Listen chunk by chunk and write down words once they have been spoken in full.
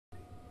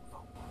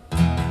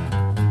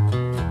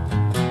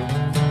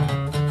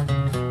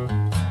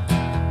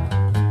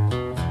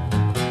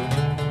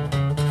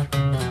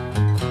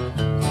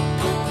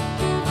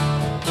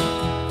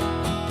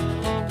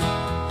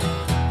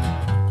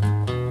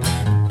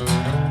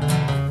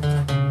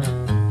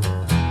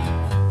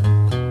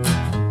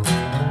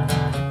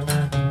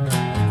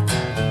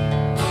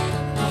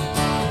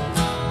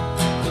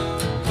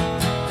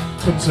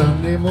When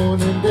Sunday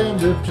morning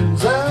dandruff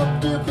turns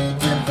out to be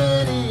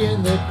confetti,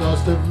 and the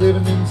cost of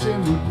living in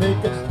sin would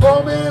make a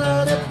poor man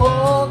out of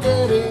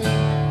forgetting.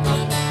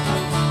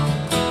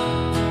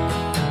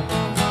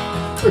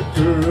 The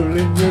girl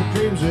in your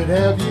dreams would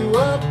have you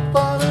up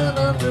on an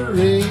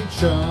underage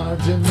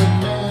charge, and the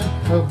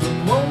man of the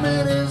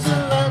moment is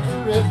a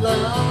lifer at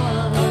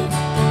large.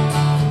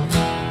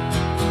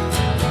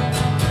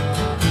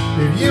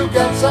 If you've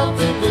got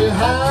something to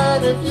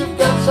hide, if you've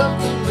got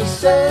something to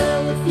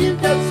sell, if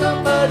you've got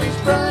somebody's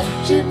pride,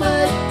 she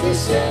might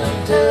kiss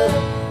and tell,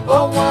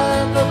 or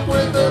wind up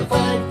with a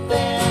fight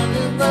band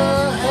in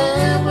the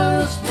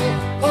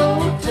Hammersmith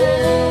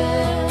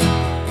Hotel.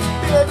 You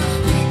better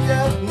speak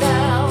up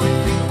now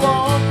if you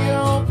want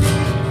your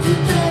peace. You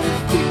better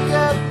speak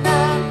up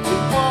now,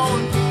 it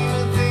won't be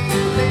a thing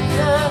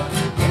later.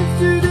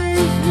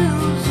 Yesterday's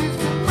news is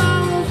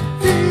tomorrow's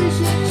fish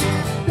and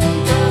chip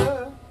later.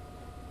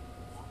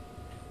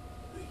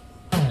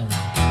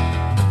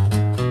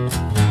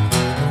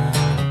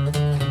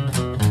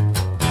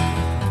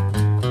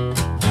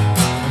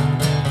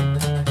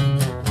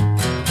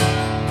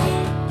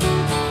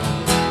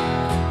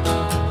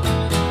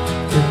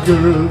 The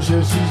girl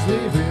says she's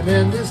leaving,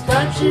 and this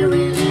time she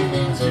really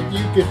means it.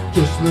 You can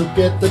just look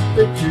at the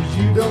pictures,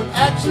 you don't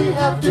actually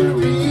have to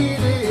read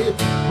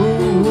it. Ooh,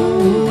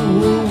 ooh,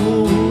 ooh,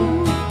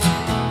 ooh.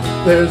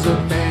 There's a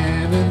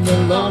man in the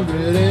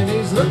laundry, and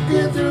he's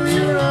looking through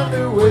your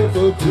underwear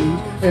for clues,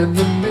 and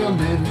the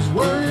mailman is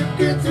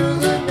working through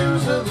the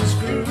news of the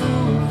screws.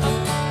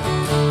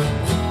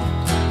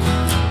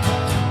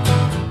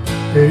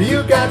 If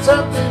you got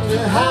something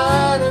to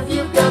hide, if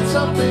you've got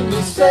something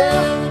to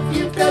sell, if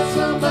you've got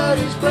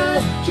somebody's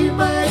pride, she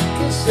might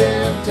kiss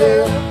and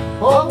tell,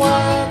 or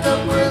wind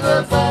up with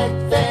a fight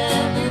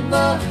fan in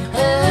the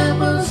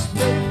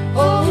Hammersmith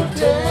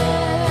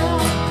Hotel.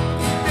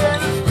 You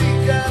better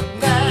speak up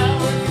now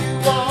if you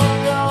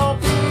want your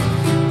peace.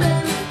 You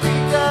better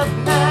speak up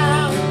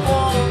now, it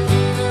won't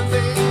mean a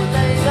thing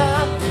later.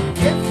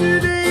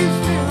 Yesterday's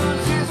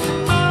news is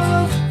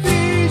tomorrow's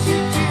fish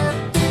and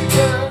chip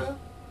later.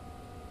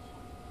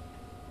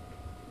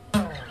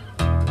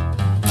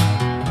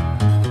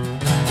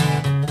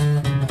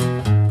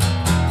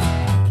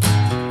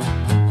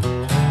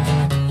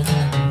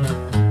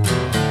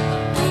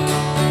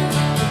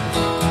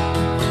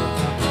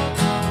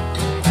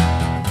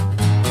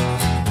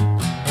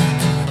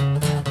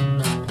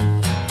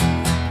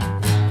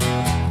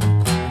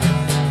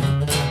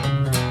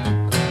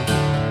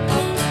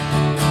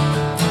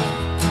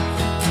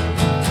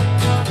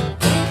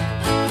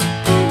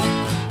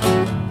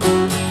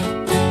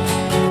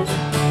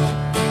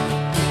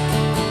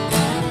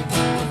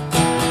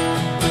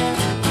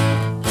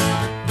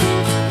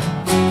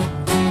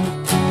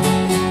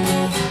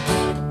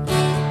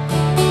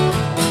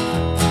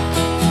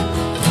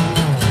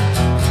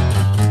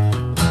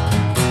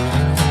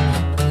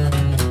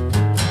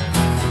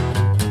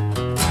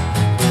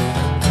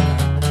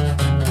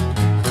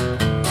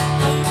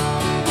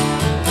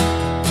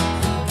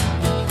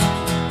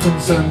 When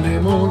Sunday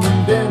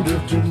morning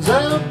dandruff turns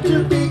out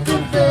to be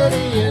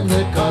confetti, and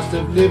the cost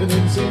of living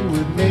in sin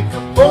would make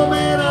a poor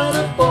man out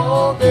of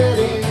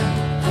forgetting.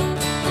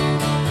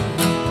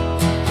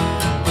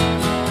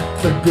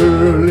 The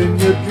girl in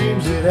your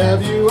dreams would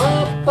have you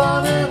up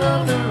on an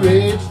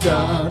underage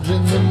charge,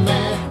 and the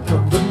man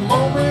from the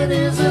moment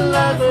is a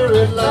lifer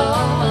at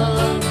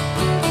large.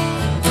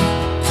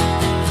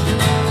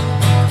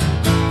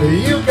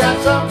 If you've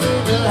got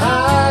something to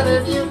hide,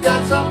 if you've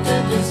got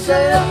something to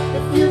sell,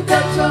 if you've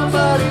got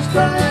somebody's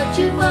pride,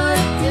 she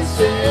might kiss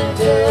and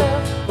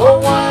tell,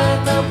 or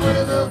wind up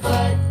with a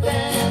fight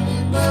band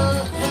in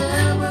the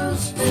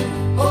Hammersmith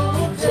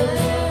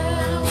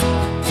Hotel.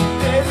 You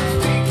better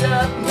speak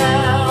up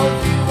now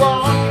if you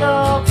want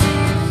your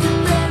peace. You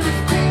better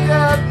speak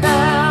up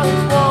now,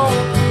 it won't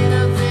mean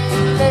a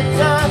thing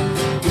later.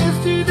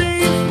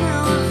 Yesterday's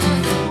news is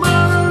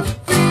tomorrow's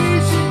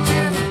fish and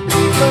chip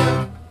later.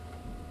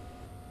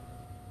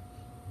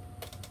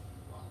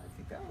 I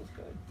think that was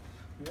good.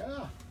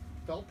 Yeah,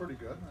 felt pretty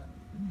good. Man.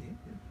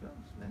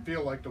 I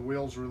feel like the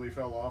wheels really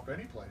fell off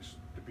any place,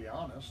 to be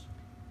honest.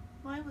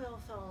 My wheel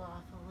fell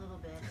off a little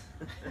bit.